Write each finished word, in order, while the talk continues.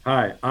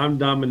Hi, I'm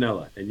Don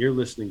Manella, and you're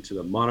listening to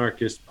the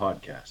Monarchist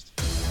Podcast.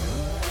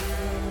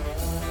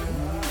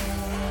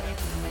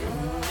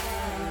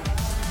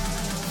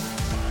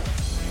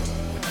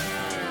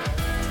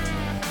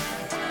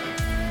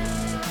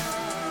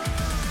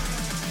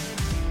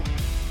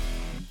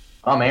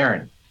 I'm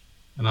Aaron.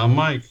 And I'm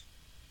Mike.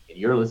 And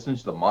you're listening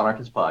to the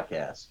Monarchist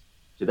Podcast.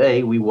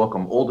 Today, we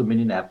welcome Old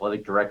Dominion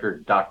Athletic Director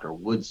Dr.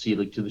 Wood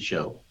Selig to the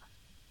show.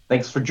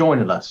 Thanks for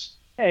joining us.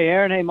 Hey,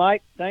 Aaron. Hey,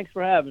 Mike. Thanks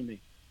for having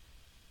me.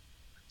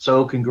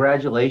 So,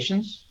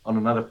 congratulations on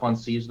another fun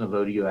season of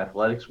ODU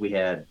Athletics. We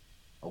had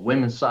a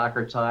women's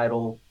soccer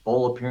title,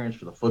 bowl appearance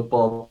for the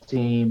football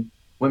team,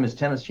 women's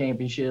tennis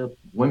championship,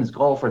 women's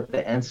golf at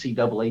the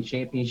NCAA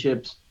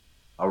championships,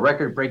 a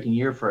record-breaking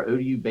year for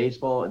ODU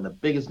baseball, and the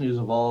biggest news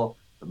of all,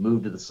 the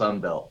move to the Sun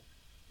Belt.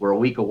 We're a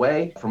week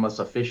away from us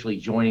officially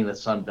joining the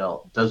Sun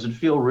Belt. Does it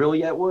feel real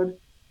yet, Wood?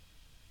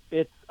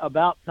 It's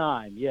about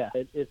time, yeah.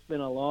 It's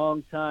been a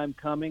long time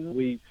coming.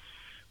 We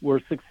were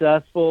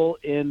successful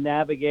in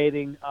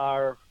navigating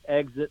our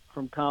exit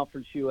from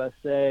Conference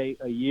USA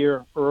a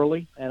year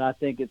early, and I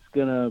think it's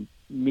going to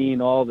mean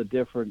all the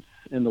difference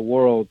in the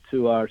world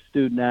to our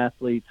student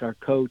athletes, our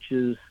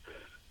coaches,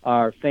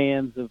 our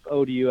fans of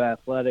ODU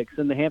athletics,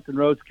 and the Hampton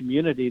Roads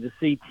community to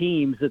see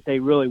teams that they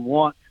really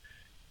want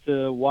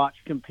to watch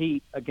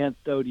compete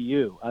against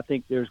ODU. I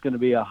think there's going to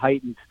be a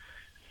heightened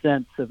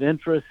sense of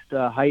interest,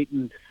 a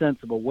heightened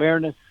sense of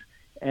awareness,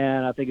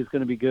 and I think it's going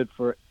to be good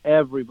for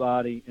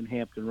everybody in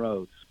Hampton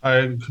Roads.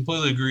 I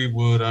completely agree,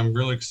 Wood. I'm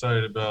really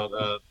excited about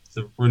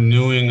the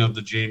renewing of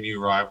the JMU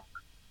rivalry.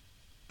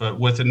 But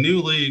with a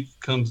new league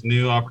comes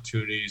new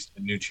opportunities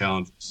and new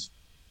challenges.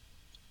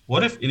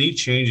 What, if any,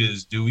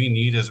 changes do we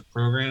need as a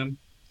program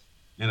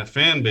and a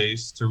fan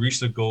base to reach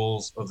the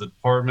goals of the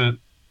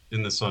department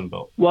in the Sun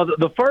Belt? Well,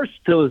 the first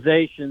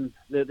realization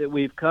that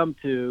we've come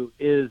to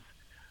is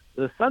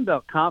the Sun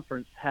Belt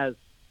Conference has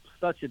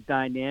such a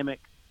dynamic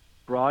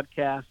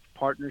broadcast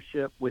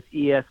partnership with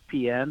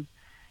ESPN,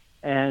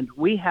 and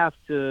we have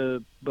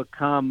to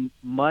become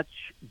much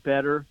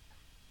better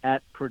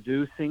at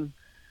producing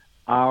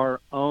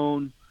our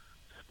own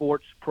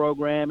sports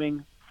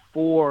programming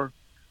for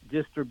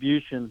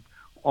distribution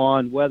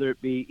on whether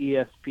it be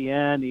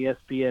ESPN,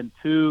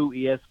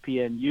 ESPN2,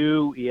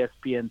 ESPNU,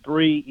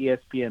 ESPN3,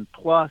 ESPN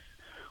Plus.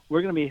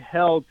 We're going to be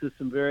held to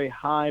some very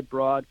high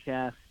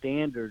broadcast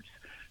standards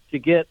to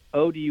get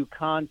ODU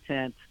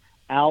content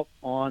out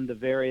on the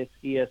various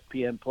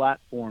ESPN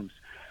platforms.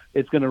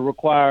 It's going to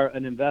require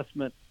an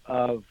investment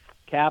of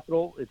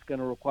capital. It's going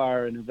to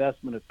require an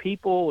investment of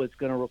people. It's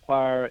going to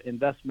require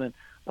investment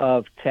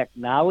of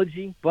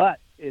technology, but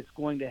it's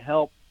going to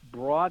help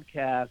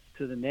broadcast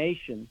to the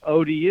nation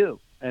ODU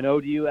and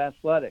ODU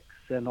athletics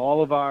and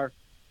all of our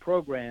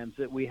programs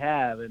that we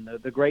have and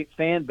the great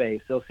fan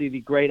base. They'll see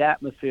the great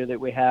atmosphere that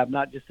we have,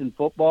 not just in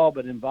football,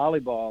 but in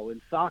volleyball,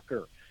 in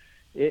soccer.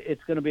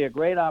 It's going to be a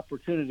great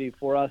opportunity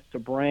for us to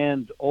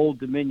brand Old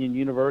Dominion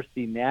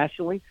University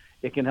nationally.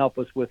 It can help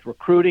us with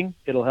recruiting.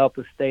 It'll help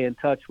us stay in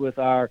touch with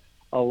our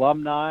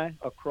alumni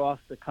across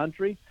the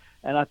country.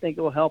 And I think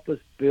it will help us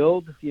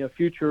build,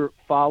 future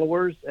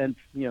followers and,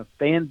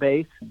 fan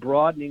base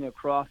broadening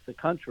across the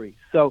country.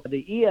 So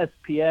the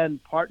ESPN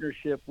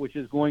partnership, which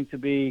is going to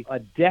be a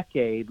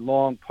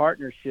decade-long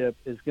partnership,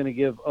 is going to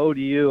give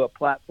ODU a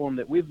platform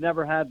that we've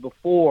never had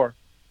before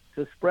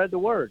to spread the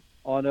word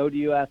on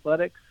ODU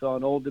athletics,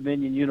 on Old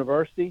Dominion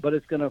University, but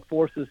it's going to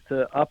force us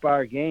to up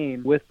our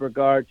game with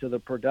regard to the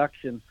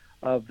production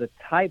of the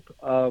type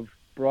of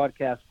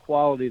broadcast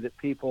quality that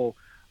people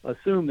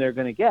assume they're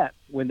going to get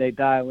when they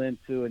dial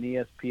into an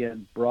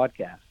ESPN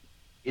broadcast.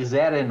 Is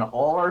that in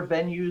all our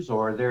venues,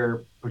 or are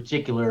there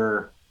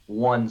particular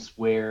ones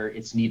where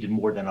it's needed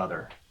more than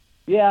other?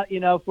 Yeah,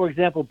 for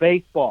example,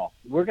 baseball.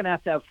 We're going to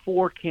have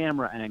 4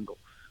 camera angles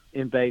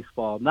in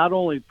baseball, not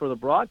only for the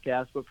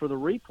broadcast, but for the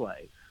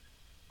replays.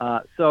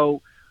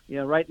 So,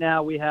 right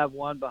now we have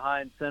one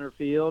behind center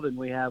field and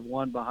we have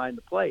one behind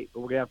the plate, but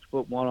we're going to have to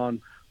put one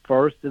on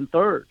first and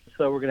third.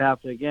 So we're going to have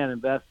to, again,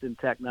 invest in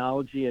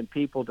technology and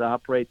people to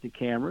operate the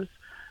cameras.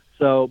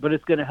 So, but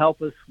it's going to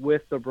help us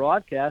with the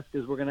broadcast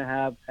because we're going to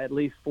have at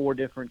least 4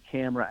 different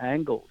camera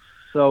angles.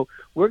 So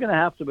we're going to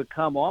have to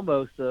become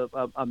almost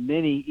a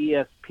mini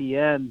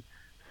ESPN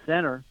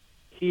center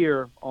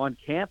here on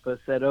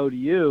campus at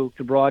ODU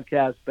to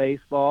broadcast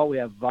baseball. We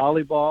have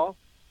volleyball.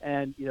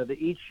 And,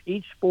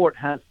 each sport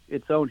has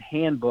its own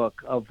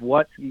handbook of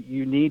what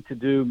you need to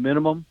do,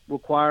 minimum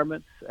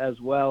requirements,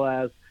 as well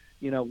as,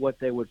 what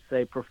they would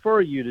say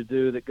prefer you to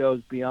do that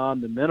goes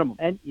beyond the minimum.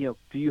 And, do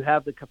you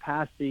have the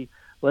capacity?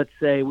 Let's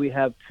say we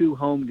have 2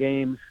 home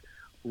games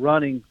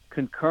running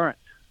concurrent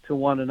to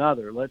one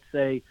another. Let's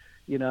say,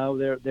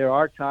 there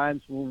are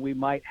times when we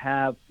might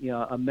have,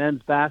 a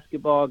men's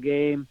basketball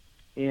game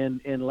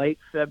in late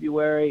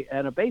February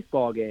and a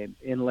baseball game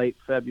in late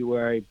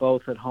February,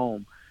 both at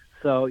home.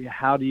 So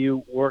how do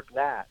you work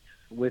that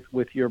with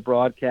your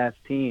broadcast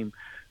team?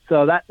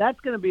 So that's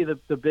going to be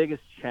the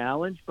biggest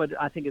challenge, but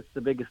I think it's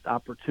the biggest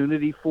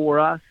opportunity for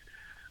us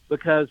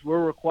because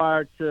we're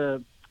required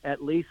to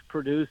at least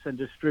produce and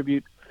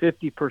distribute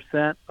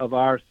 50% of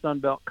our Sun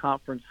Belt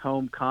Conference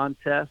home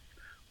contests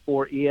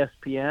for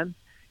ESPN.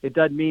 It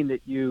doesn't mean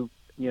that you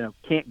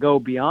can't go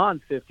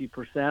beyond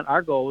 50%.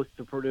 Our goal is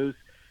to produce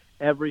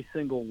every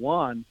single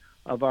one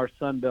of our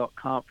Sun Belt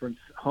Conference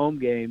home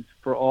games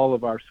for all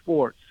of our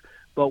sports.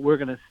 But we're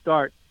going to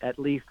start at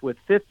least with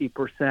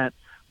 50%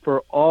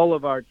 for all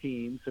of our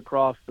teams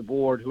across the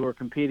board who are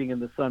competing in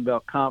the Sun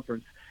Belt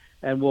Conference.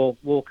 And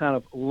we'll kind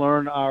of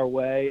learn our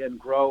way and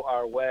grow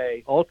our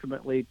way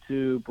ultimately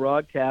to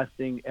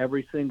broadcasting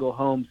every single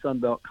home Sun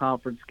Belt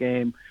Conference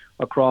game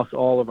across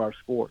all of our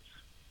sports.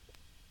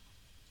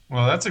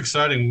 Well, that's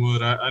exciting,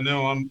 Wood. I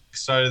know I'm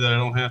excited that I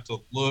don't have to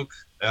look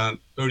at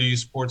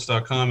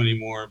odusports.com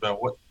anymore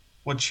about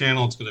what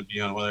channel it's going to be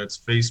on, whether it's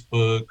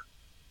Facebook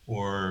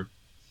or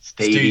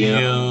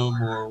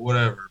Stadium or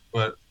whatever.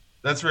 But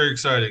that's very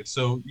exciting.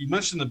 So you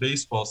mentioned the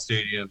baseball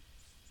stadium,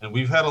 and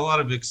we've had a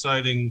lot of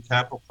exciting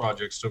capital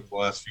projects over the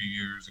last few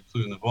years,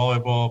 including the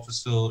volleyball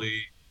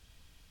facility,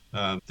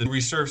 the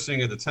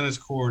resurfacing of the tennis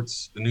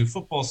courts, the new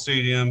football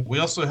stadium. We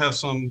also have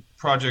some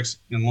projects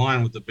in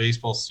line with the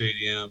baseball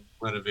stadium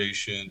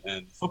renovation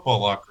and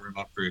football locker room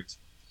upgrades.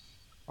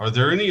 Are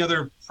there any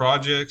other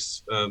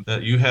projects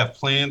that you have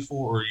planned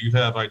for or you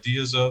have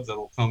ideas of that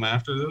will come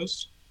after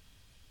those?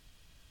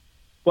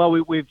 Well,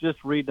 we've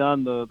just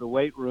redone the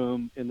weight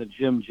room in the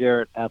Jim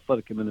Jarrett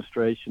Athletic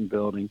Administration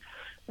building.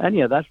 And,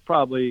 yeah, that's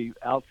probably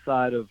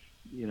outside of,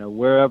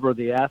 wherever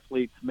the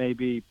athletes may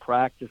be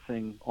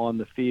practicing on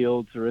the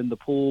fields or in the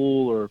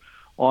pool or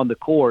on the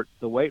court.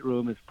 The weight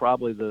room is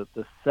probably the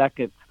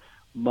second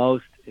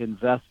most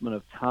investment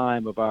of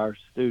time of our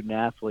student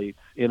athletes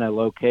in a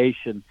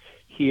location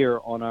here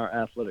on our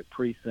athletic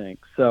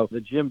precinct. So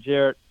the Jim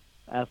Jarrett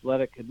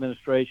Athletic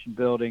Administration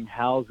building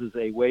houses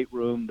a weight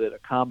room that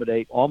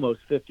accommodates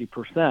almost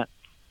 50%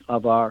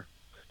 of our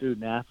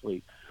student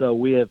athletes. So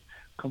we have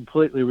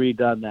completely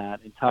redone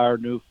that entire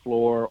new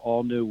floor,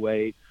 all new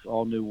weights,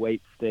 all new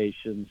weight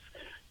stations.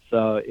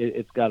 So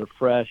it's got a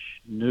fresh,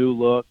 new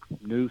look,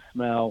 new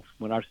smell.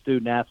 When our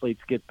student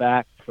athletes get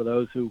back, for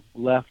those who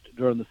left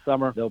during the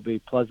summer, they'll be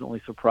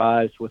pleasantly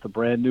surprised with a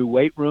brand new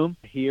weight room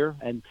here.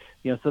 And,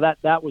 so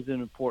that was an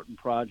important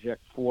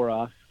project for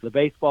us. The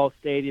baseball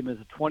stadium is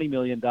a $20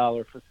 million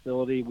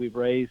facility. We've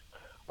raised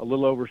a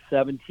little over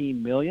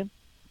 $17 million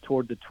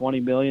toward the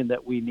 $20 million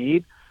that we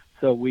need.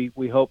 So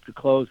we hope to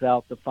close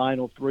out the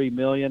final $3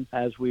 million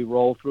as we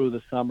roll through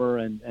the summer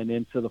and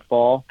into the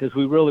fall, because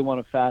we really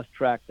want to fast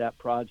track that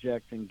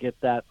project and get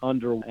that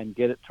under and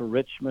get it to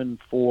Richmond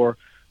for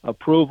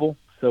approval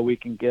so we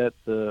can get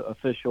the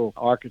official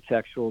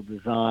architectural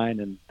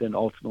design and then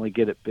ultimately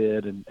get it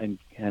bid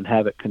and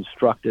have it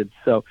constructed.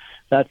 So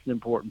that's an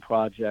important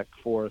project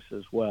for us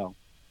as well.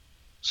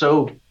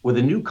 So with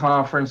a new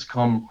conference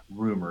come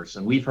rumors,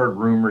 and we've heard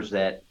rumors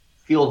that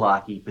field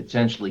hockey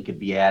potentially could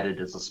be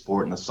added as a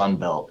sport in the Sun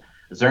Belt.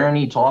 Is there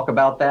any talk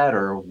about that,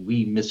 or are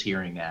we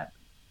mishearing that?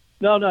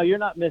 No, you're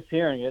not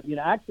mishearing it.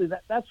 Actually,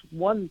 that's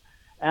one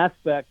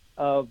aspect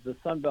of the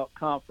Sun Belt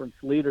Conference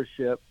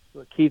leadership.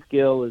 Keith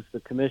Gill is the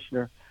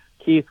commissioner.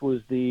 Keith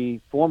was the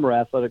former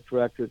athletic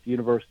director at the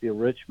University of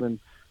Richmond,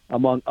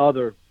 among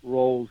other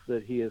roles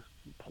that he has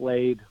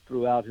played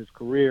throughout his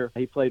career.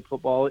 He played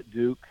football at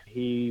Duke.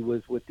 He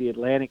was with the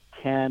Atlantic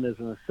 10 as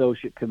an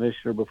associate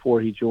commissioner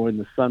before he joined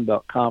the Sun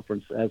Belt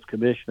Conference as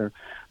commissioner.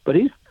 But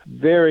he's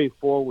very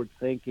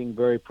forward-thinking,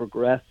 very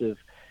progressive.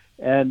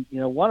 And,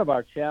 one of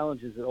our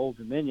challenges at Old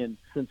Dominion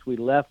since we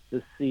left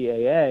the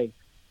CAA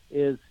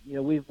is,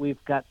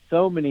 we've got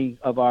so many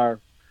of our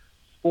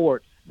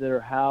sports that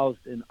are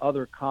housed in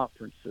other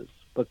conferences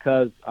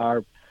because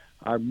our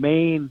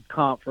main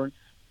conference,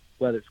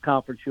 whether it's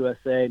Conference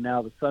USA,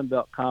 now the Sun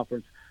Belt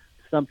Conference,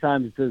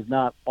 sometimes does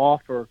not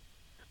offer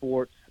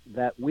sports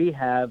that we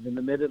have in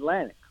the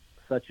Mid-Atlantic,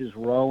 such as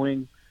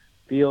rowing,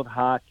 field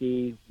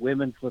hockey,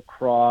 women's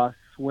lacrosse,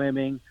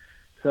 swimming.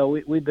 So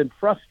we've been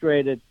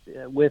frustrated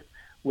with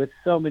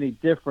so many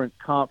different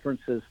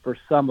conferences for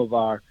some of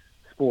our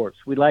sports.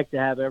 We'd like to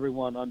have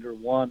everyone under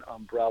one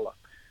umbrella.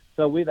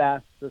 So we've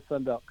asked the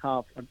Sun Belt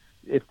Conference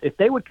if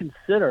they would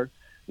consider,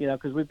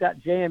 because we've got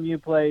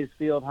JMU plays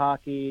field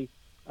hockey,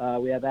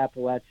 we have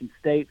Appalachian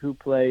State who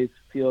plays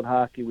field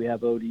hockey. We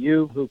have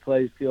ODU who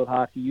plays field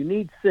hockey. You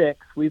need 6.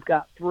 We've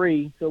got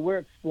 3. So we're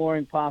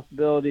exploring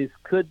possibilities.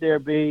 Could there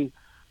be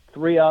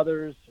 3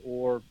 others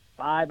or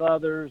 5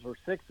 others or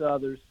 6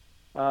 others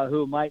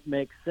who might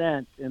make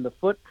sense in the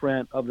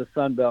footprint of the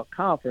Sun Belt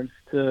Conference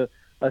to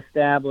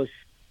establish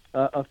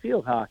a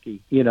field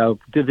hockey,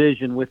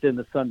 division within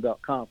the Sun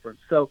Belt Conference.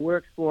 So we're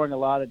exploring a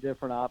lot of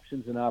different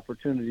options and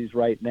opportunities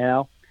right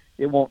now.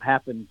 It won't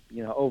happen,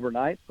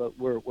 overnight, but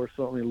we're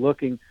certainly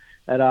looking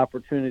at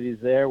opportunities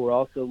there. We're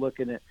also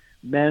looking at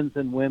men's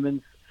and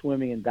women's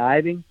swimming and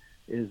diving.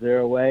 Is there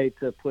a way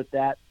to put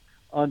that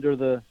under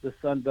the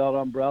Sun Belt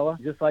umbrella,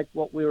 just like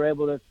what we were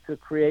able to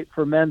create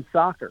for men's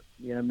soccer?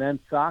 Men's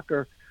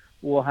soccer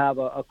will have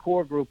a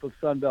core group of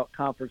Sun Belt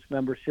Conference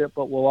membership,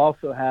 but we'll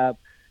also have,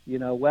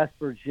 West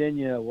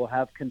Virginia, we'll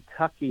have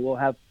Kentucky, we'll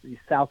have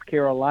South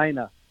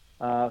Carolina,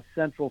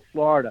 Central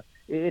Florida.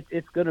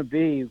 It's going to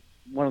be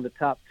one of the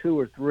top 2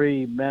 or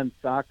 3 men's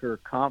soccer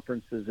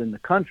conferences in the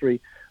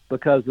country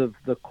because of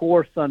the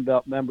core Sun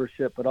Belt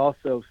membership, but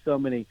also so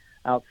many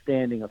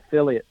outstanding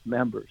affiliate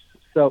members.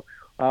 So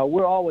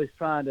we're always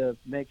trying to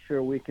make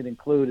sure we can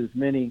include as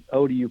many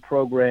ODU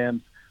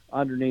programs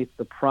underneath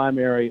the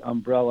primary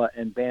umbrella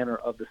and banner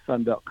of the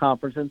Sun Belt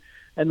Conference.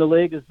 And the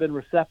league has been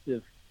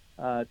receptive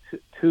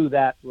to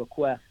that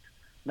request,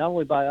 not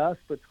only by us,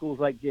 but schools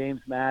like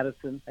James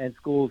Madison and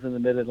schools in the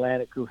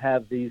Mid-Atlantic who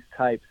have these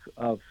types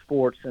of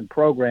sports and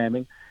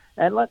programming.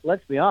 And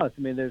let's be honest,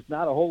 I mean, there's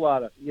not a whole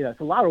lot of, it's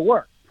a lot of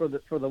work for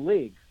the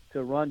league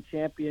to run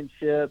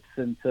championships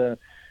and to,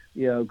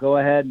 go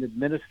ahead and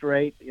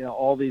administrate,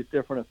 all these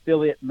different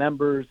affiliate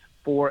members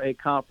for a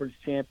conference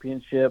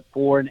championship,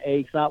 for an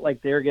A. It's not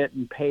like they're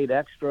getting paid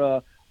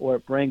extra or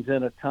it brings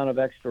in a ton of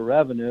extra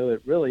revenue.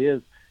 It really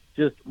is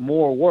just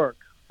more work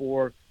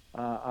for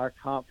our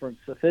conference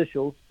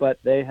officials, but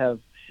they have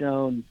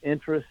shown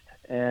interest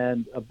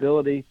and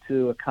ability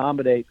to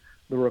accommodate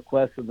the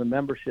requests of the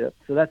membership.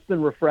 So that's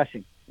been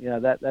refreshing.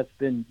 That's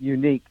been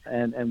unique,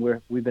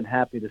 and we've been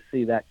happy to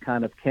see that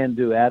kind of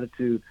can-do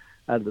attitude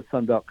out of the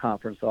Sun Belt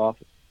Conference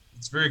office.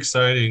 It's very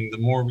exciting. The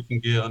more we can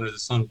get under the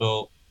Sun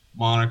Belt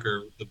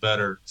moniker, the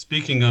better.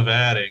 Speaking of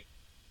adding,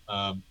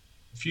 a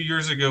few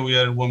years ago we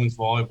added women's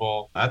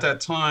volleyball. At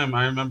that time,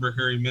 I remember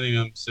Harry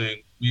Minningham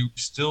saying we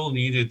still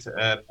needed to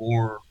add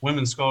more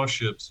women's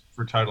scholarships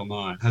for Title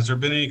IX. Has there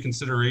been any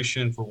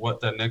consideration for what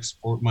that next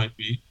sport might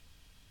be?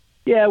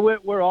 Yeah,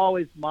 we're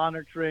always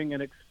monitoring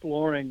and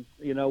exploring,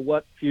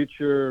 what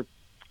future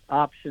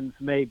options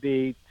may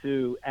be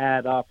to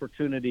add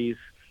opportunities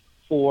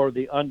for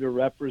the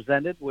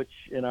underrepresented, which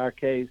in our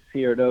case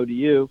here at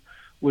ODU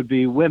would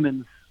be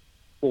women's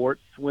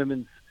sports,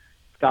 women's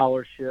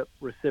scholarship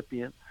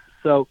recipients.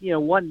 So,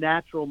 one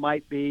natural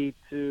might be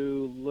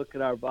to look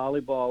at our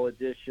volleyball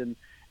edition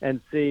and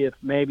see if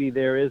maybe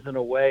there isn't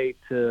a way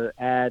to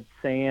add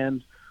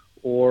sand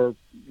or,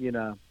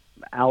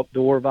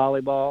 outdoor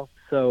volleyball,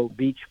 so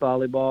beach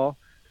volleyball.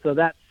 So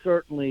that's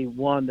certainly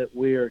one that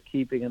we are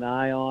keeping an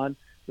eye on.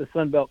 The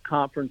Sun Belt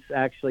Conference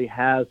actually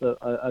has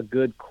a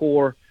good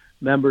core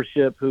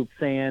membership, hoop,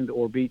 sand,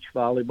 or beach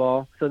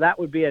volleyball. So that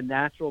would be a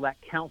natural. That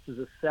counts as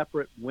a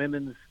separate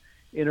women's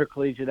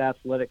intercollegiate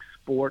athletic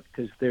sport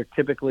because they're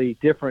typically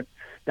different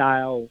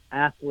style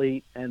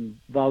athlete and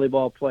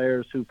volleyball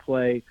players who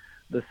play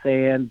the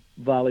sand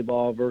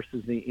volleyball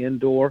versus the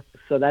indoor.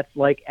 So that's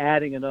like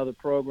adding another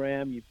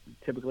program. You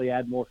typically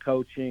add more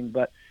coaching,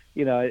 but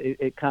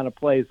it kind of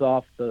plays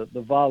off the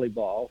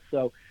volleyball.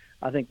 So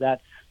I think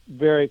that's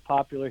very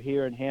popular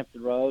here in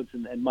Hampton Roads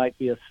and might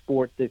be a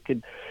sport that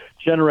could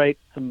generate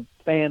some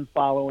fan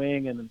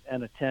following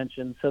and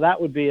attention. So that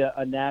would be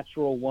a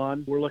natural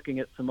one. We're looking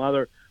at some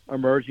other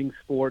emerging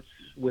sports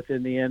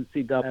within the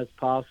NCAA as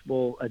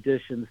possible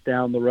additions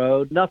down the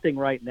road. Nothing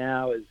right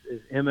now is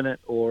imminent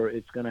or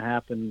it's going to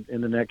happen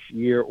in the next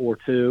year or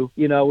two.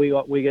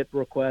 We get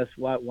requests,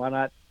 why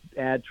not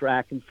add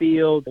track and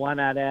field? Why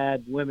not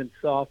add women's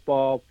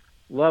softball?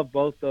 Love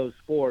both those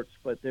sports,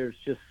 but there's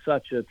just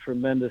such a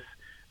tremendous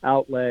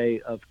outlay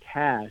of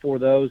cash for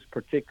those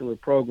particular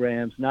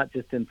programs, not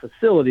just in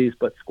facilities,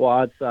 but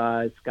squad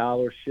size,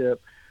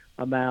 scholarship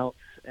amounts.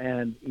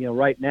 And,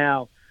 right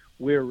now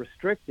we're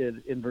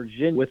restricted in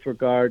Virginia with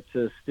regard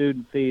to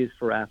student fees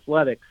for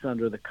athletics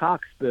under the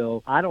Cox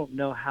bill. I don't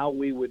know how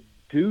we would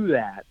do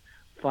that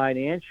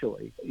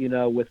financially,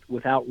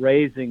 without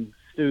raising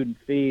student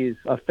fees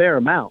a fair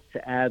amount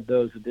to add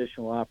those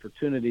additional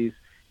opportunities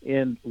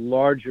in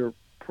larger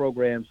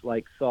programs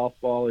like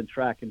softball and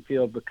track and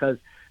field, because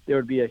there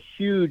would be a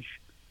huge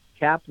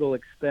capital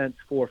expense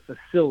for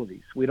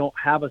facilities. We don't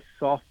have a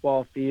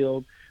softball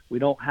field. We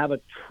don't have a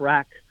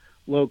track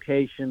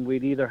location.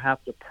 We'd either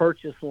have to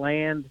purchase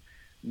land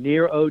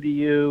near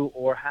ODU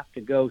or have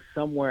to go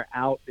somewhere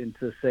out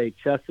into, say,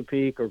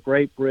 Chesapeake or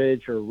Great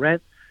Bridge or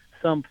rent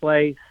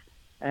someplace,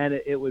 and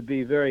it would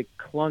be very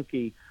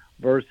clunky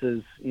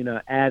versus,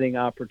 adding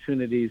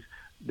opportunities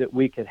that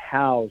we could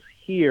house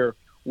here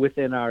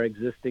within our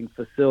existing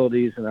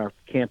facilities and our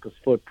campus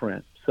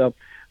footprint. So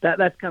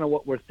that's kind of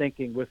what we're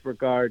thinking with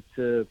regard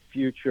to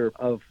future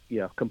of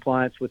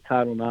compliance with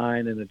Title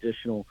IX and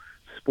additional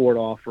sport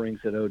offerings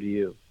at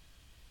ODU.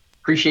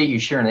 Appreciate you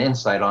sharing the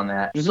insight on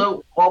that. Mm-hmm.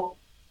 So while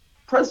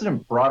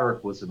President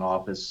Broderick was in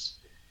office,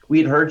 we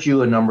had heard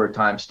you a number of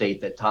times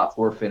state that top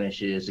 4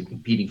 finishes and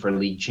competing for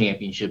league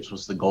championships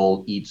was the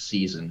goal each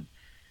season.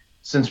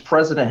 Since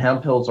President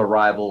Hemphill's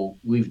arrival,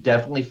 we've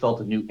definitely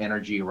felt a new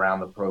energy around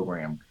the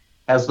program.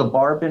 Has the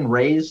bar been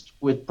raised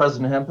with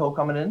President Hemphill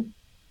coming in?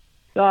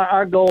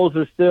 Our goals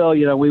are still,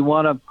 we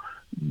want to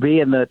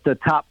be in the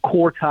top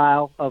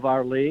quartile of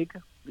our league,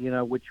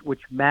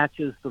 which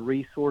matches the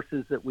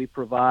resources that we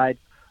provide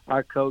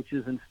our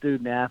coaches and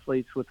student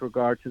athletes with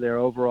regard to their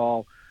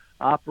overall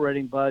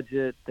operating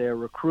budget, their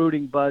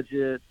recruiting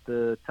budget,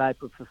 the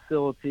type of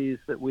facilities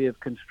that we have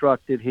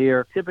constructed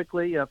here.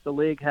 Typically, if the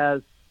league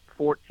has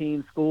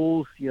 14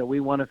 schools, we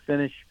want to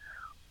finish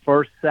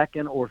first,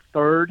 second, or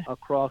third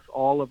across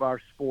all of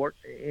our sports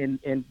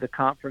in the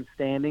conference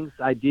standings.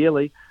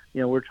 Ideally,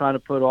 we're trying to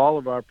put all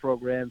of our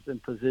programs in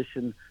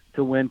position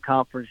to win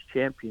conference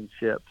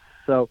championships.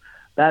 So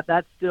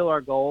that's still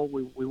our goal.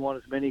 We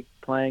want as many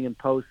playing in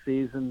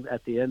postseason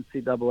at the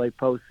NCAA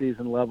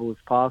postseason level as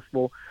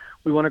possible.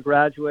 We want to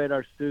graduate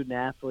our student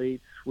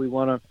athletes. We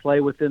want to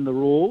play within the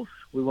rules.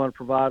 We want to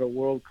provide a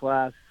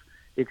world-class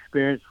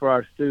experience for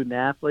our student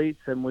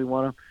athletes, and we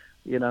want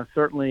to,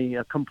 certainly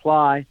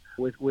comply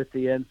with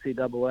the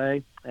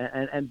NCAA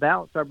and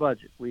balance our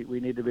budget. We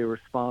need to be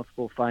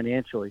responsible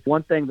financially.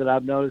 One thing that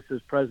I've noticed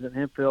is President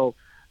Hemphill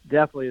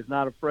definitely is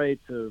not afraid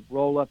to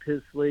roll up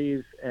his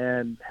sleeves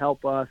and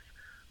help us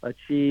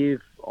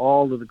achieve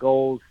all of the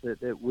goals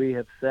that we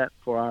have set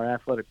for our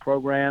athletic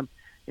program,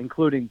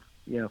 including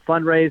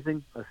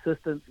fundraising,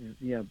 assistance,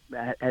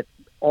 at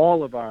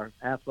all of our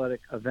athletic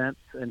events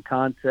and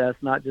contests,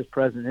 not just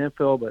President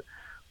Hemphill, but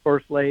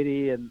First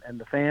Lady and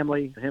the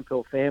family, the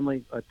Hemphill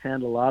family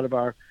attend a lot of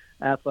our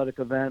athletic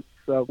events.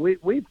 So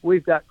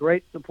we've got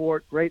great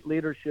support, great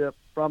leadership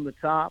from the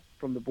top,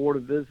 from the Board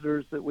of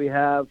Visitors that we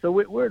have. So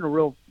we're in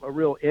a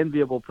real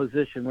enviable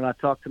position. When I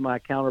talk to my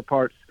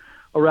counterparts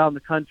around the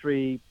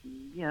country,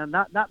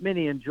 not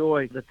many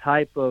enjoy the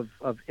type of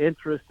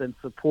interest and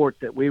support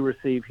that we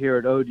receive here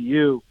at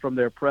ODU from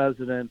their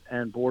president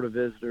and Board of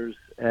Visitors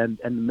and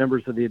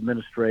members of the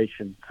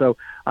administration. So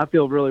I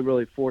feel really,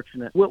 really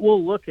fortunate.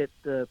 We'll look at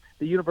the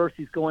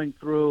university's going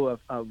through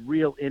a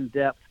real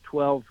in-depth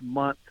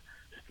 12-month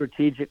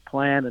strategic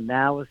plan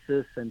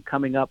analysis and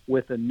coming up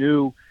with a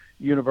new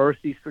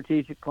university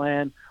strategic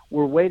plan.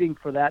 We're waiting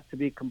for that to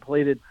be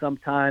completed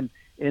sometime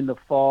in the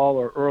fall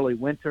or early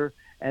winter,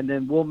 and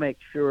then we'll make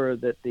sure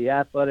that the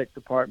athletic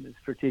department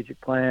strategic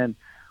plan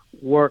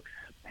works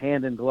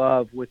hand in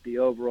glove with the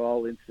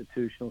overall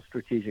institutional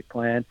strategic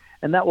plan.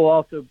 And that will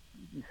also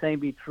the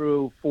same be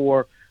true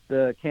for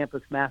the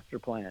campus master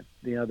plan.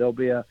 There'll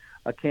be a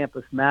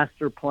campus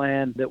master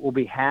plan that will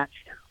be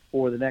hatched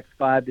for the next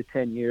 5 to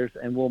 10 years,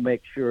 and we'll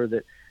make sure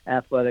that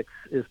athletics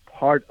is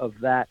part of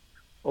that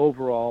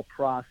overall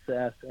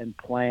process and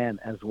plan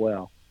as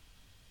well.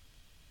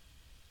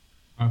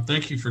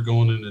 Thank you for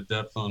going into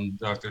depth on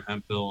Dr.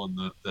 Hemphill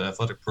and the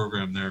athletic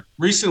program there.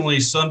 Recently,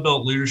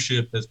 Sunbelt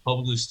leadership has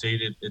publicly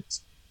stated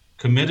it's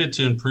committed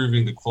to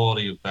improving the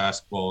quality of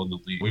basketball in the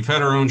league. We've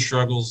had our own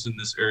struggles in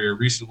this area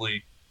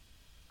recently.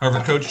 However,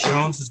 Coach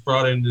Jones has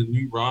brought in a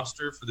new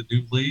roster for the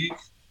new league.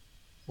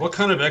 What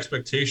kind of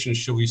expectations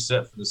should we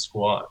set for the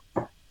squad?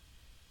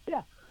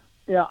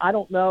 Yeah, I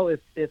don't know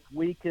if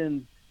we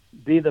can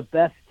be the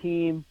best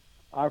team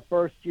our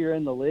first year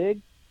in the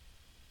league,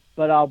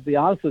 but I'll be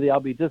honest with you, I'll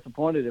be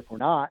disappointed if we're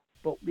not.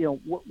 But,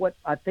 what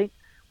I think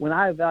when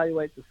I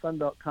evaluate the Sun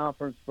Belt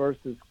Conference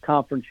versus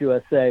Conference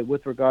USA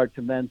with regard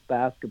to men's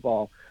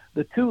basketball,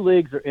 the two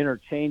leagues are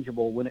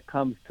interchangeable when it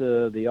comes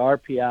to the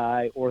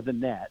RPI or the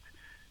net.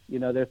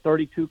 There are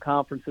 32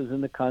 conferences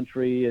in the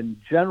country, and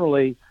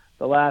generally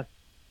the last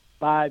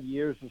 5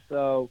 years or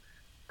so,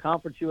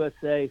 Conference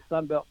USA,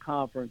 Sun Belt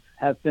Conference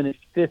have finished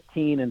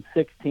 15 and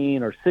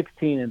 16 or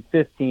 16 and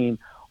 15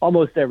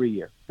 almost every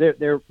year.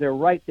 They're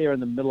right there in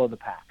the middle of the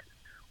pack.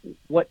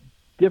 What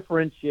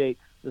differentiates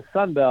the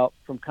Sun Belt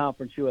from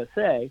Conference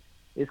USA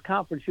is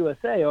Conference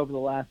USA over the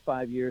last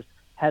 5 years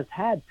has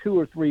had 2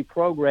 or 3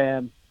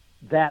 programs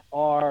that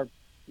are,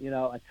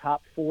 a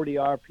top 40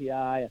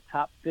 RPI, a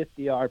top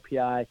 50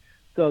 RPI.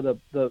 So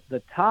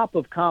the top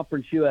of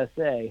Conference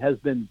USA has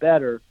been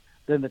better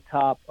than the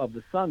top of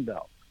the Sun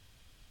Belt.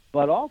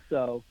 But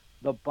also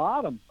the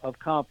bottom of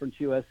Conference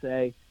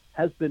USA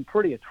has been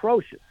pretty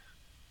atrocious.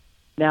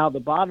 Now, the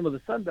bottom of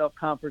the Sun Belt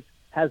Conference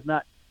has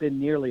not been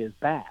nearly as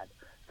bad.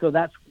 So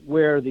that's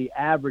where the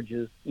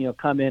averages,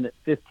 come in at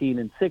 15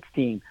 and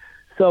 16.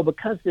 So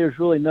because there's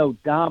really no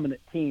dominant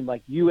team,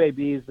 like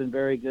UAB has been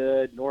very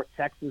good, North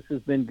Texas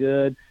has been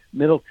good,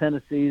 Middle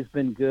Tennessee has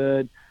been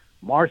good,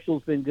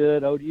 Marshall's been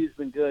good, ODU's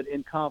been good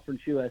in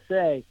Conference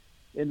USA.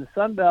 In the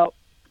Sun Belt,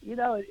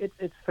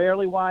 it's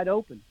fairly wide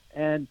open.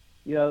 And,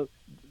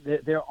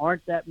 there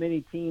aren't that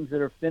many teams that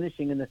are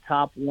finishing in the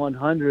top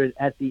 100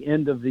 at the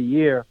end of the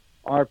year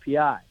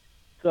RPI.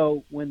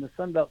 So when the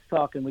Sun Belt's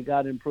talking, we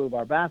got to improve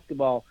our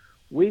basketball,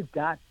 we've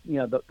got,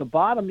 the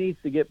bottom needs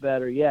to get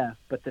better, yes,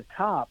 but the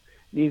top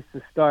needs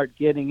to start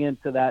getting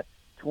into that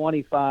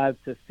 25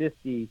 to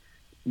 50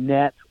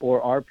 net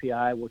or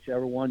RPI,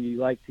 whichever one you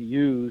like to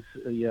use,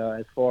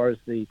 as far as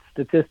the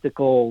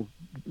statistical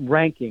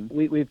ranking.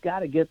 We've got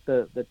to get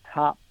the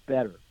top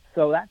better.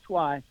 So that's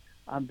why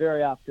I'm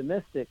very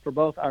optimistic for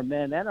both our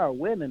men and our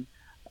women.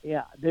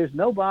 Yeah, there's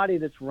nobody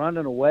that's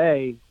running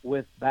away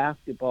with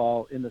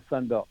basketball in the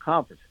Sun Belt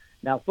Conference.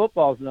 Now,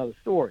 football is another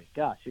story.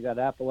 Gosh, you got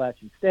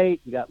Appalachian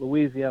State, you got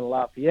Louisiana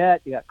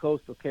Lafayette, you got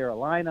Coastal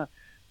Carolina.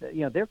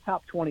 They're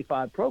top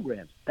 25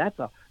 programs. That's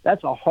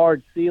a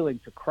hard ceiling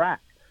to crack.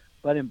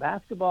 But in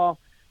basketball,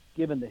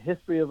 given the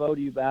history of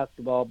ODU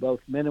basketball, both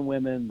men and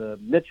women, the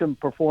Mitcham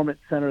Performance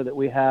Center that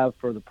we have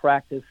for the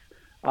practice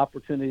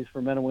opportunities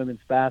for men and women's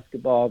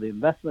basketball, the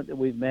investment that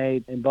we've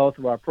made in both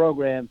of our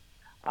programs,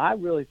 I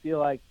really feel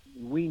like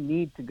we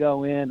need to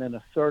go in and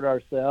assert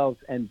ourselves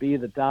and be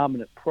the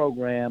dominant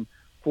program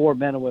for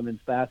men and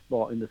women's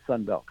basketball in the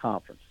Sun Belt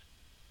Conference.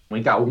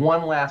 We got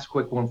one last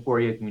quick one for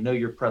you. We know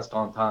you're pressed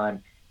on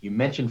time. You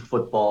mentioned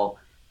football.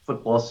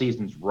 Football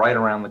season's right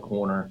around the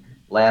corner.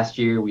 Last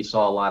year, we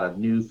saw a lot of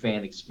new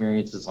fan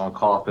experiences on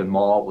Coffin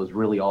Mall. It was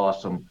really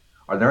awesome.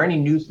 Are there any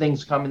new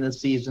things coming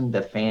this season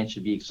that fans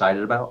should be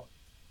excited about?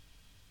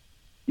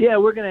 Yeah,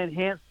 we're going to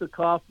enhance the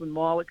Kaufman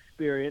Mall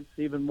experience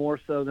even more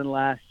so than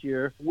last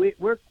year.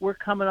 We're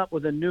coming up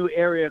with a new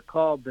area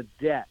called the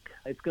Deck.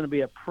 It's going to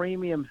be a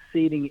premium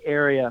seating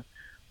area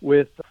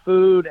with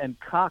food and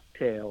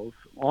cocktails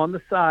on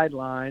the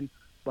sideline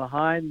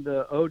behind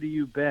the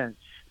ODU bench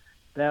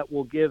that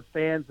will give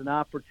fans an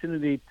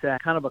opportunity to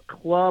kind of a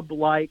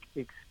club-like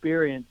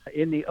experience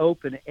in the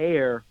open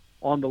air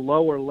on the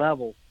lower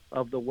level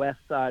of the west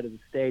side of the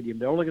stadium.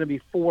 There are only going to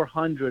be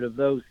 400 of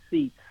those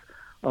seats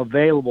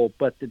available,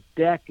 but the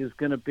Deck is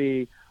going to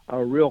be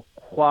a real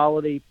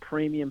quality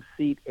premium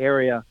seat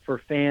area for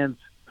fans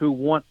who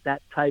want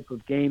that type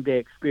of game day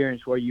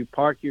experience where you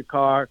park your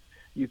car,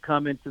 you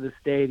come into the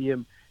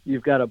stadium,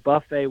 you've got a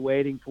buffet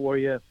waiting for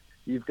you,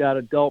 you've got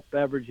adult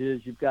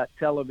beverages, you've got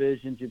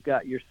televisions, you've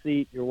got your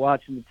seat, you're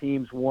watching the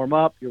teams warm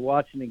up, you're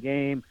watching the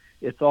game.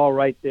 It's all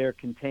right there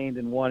contained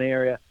in one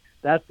area.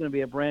 That's going to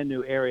be a brand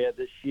new area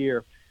this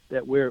year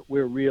that we're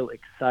real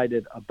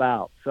excited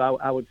about. So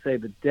I would say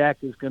the Deck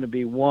is going to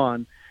be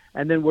one.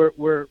 And then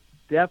we're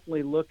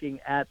definitely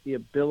looking at the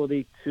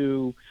ability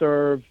to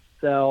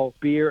sell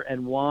beer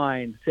and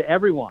wine to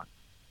everyone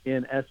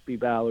in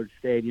SB Ballard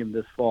Stadium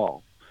this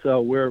fall.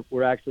 So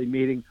we're actually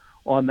meeting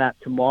on that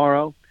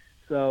tomorrow.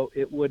 So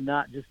it would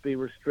not just be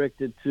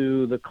restricted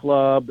to the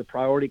club, the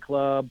Priority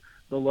Club,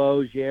 the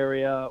Loge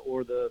area,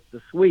 or the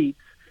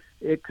suites.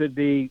 It could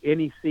be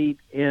any seat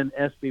in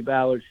SB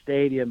Ballard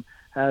Stadium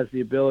has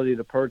the ability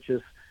to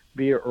purchase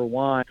beer or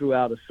wine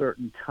throughout a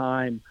certain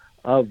time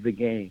of the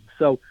game.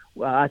 So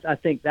I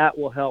think that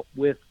will help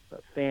with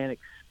fan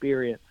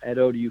experience at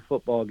ODU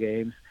football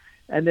games.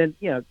 And then,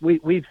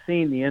 we've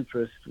seen the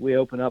interest. We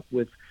open up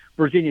with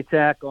Virginia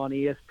Tech on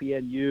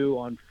ESPNU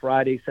on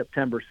Friday,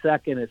 September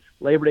 2nd. It's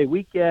Labor Day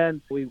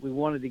weekend. We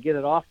wanted to get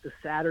it off to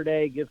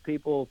Saturday, give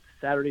people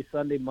Saturday,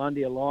 Sunday,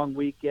 Monday, a long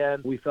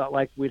weekend. We felt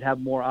like we'd have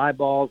more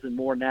eyeballs and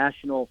more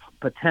national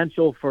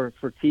potential for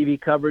TV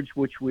coverage,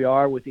 which we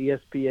are with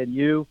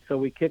ESPNU. So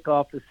we kick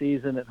off the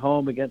season at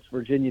home against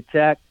Virginia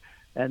Tech.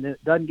 And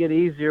it doesn't get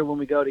easier when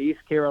we go to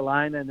East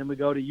Carolina, and then we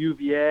go to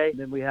UVA, and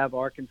then we have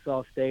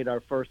Arkansas State,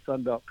 our first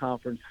Sun Belt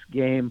Conference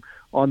game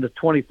on the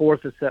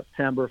 24th of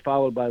September,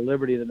 followed by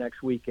Liberty the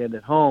next weekend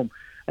at home.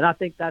 And I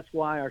think that's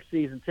why our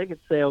season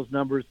ticket sales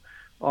numbers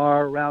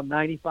are around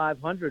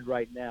 9,500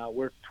 right now.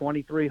 We're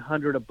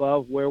 2,300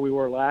 above where we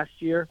were last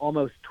year.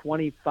 Almost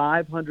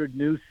 2,500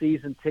 new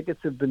season tickets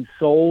have been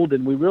sold,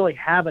 and we really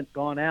haven't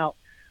gone out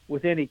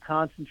with any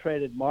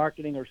concentrated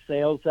marketing or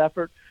sales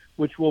effort,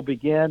 which will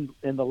begin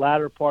in the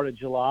latter part of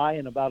July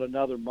in about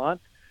another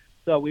month.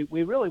 So we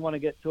really want to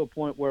get to a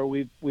point where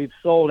we've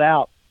sold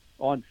out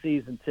on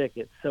season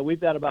tickets. So we've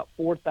got about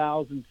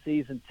 4,000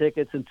 season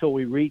tickets until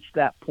we reach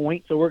that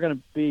point. So we're going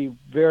to be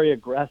very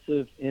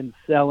aggressive in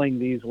selling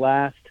these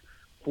last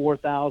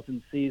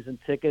 4,000 season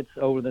tickets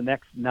over the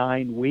next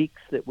 9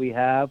 weeks that we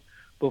have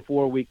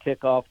before we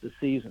kick off the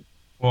season.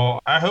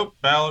 Well, I hope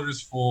Ballard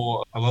is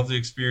full. I love the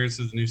experience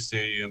of the new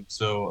stadium.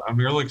 So I'm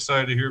really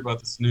excited to hear about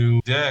this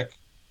new Deck.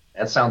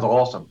 That sounds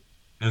awesome.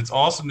 And it's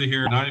awesome to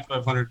hear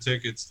 9,500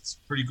 tickets. It's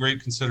pretty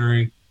great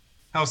considering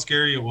how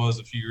scary it was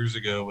a few years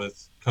ago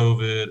with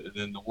COVID and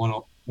then the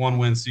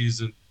one-win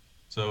season.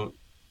 So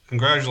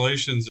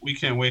congratulations. We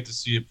can't wait to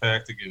see it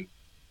packed again.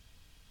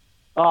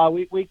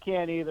 We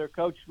can't either.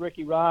 Coach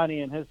Ricky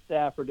Ronnie and his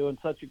staff are doing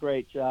such a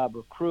great job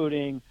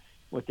recruiting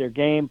with their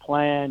game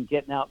plan,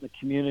 getting out in the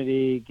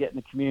community, getting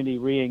the community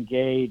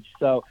re-engaged.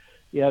 So,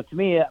 to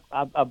me,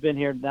 I've been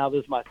here now.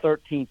 This is my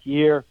 13th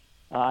year.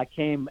 I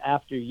came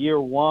after year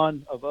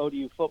one of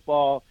ODU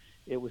football.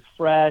 It was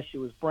fresh. It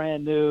was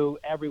brand new.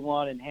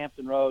 Everyone in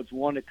Hampton Roads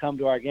wanted to come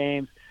to our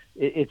games.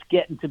 It's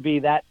getting to be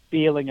that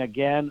feeling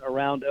again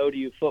around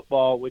ODU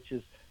football, which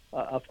is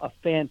a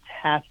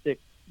fantastic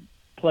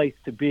place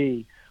to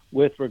be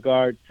with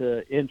regard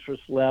to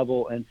interest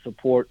level and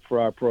support for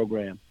our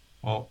program.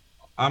 Well,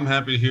 I'm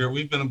happy to hear it.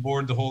 We've been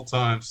aboard the whole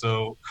time,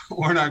 so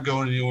we're not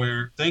going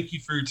anywhere. Thank you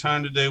for your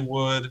time today,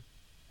 Wood.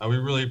 We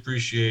really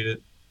appreciate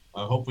it.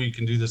 I hope we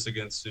can do this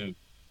again soon.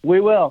 We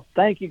will.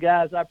 Thank you,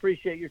 guys. I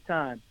appreciate your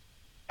time.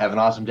 Have an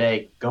awesome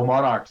day. Go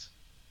Monarchs.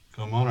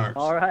 Go Monarchs.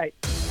 All right.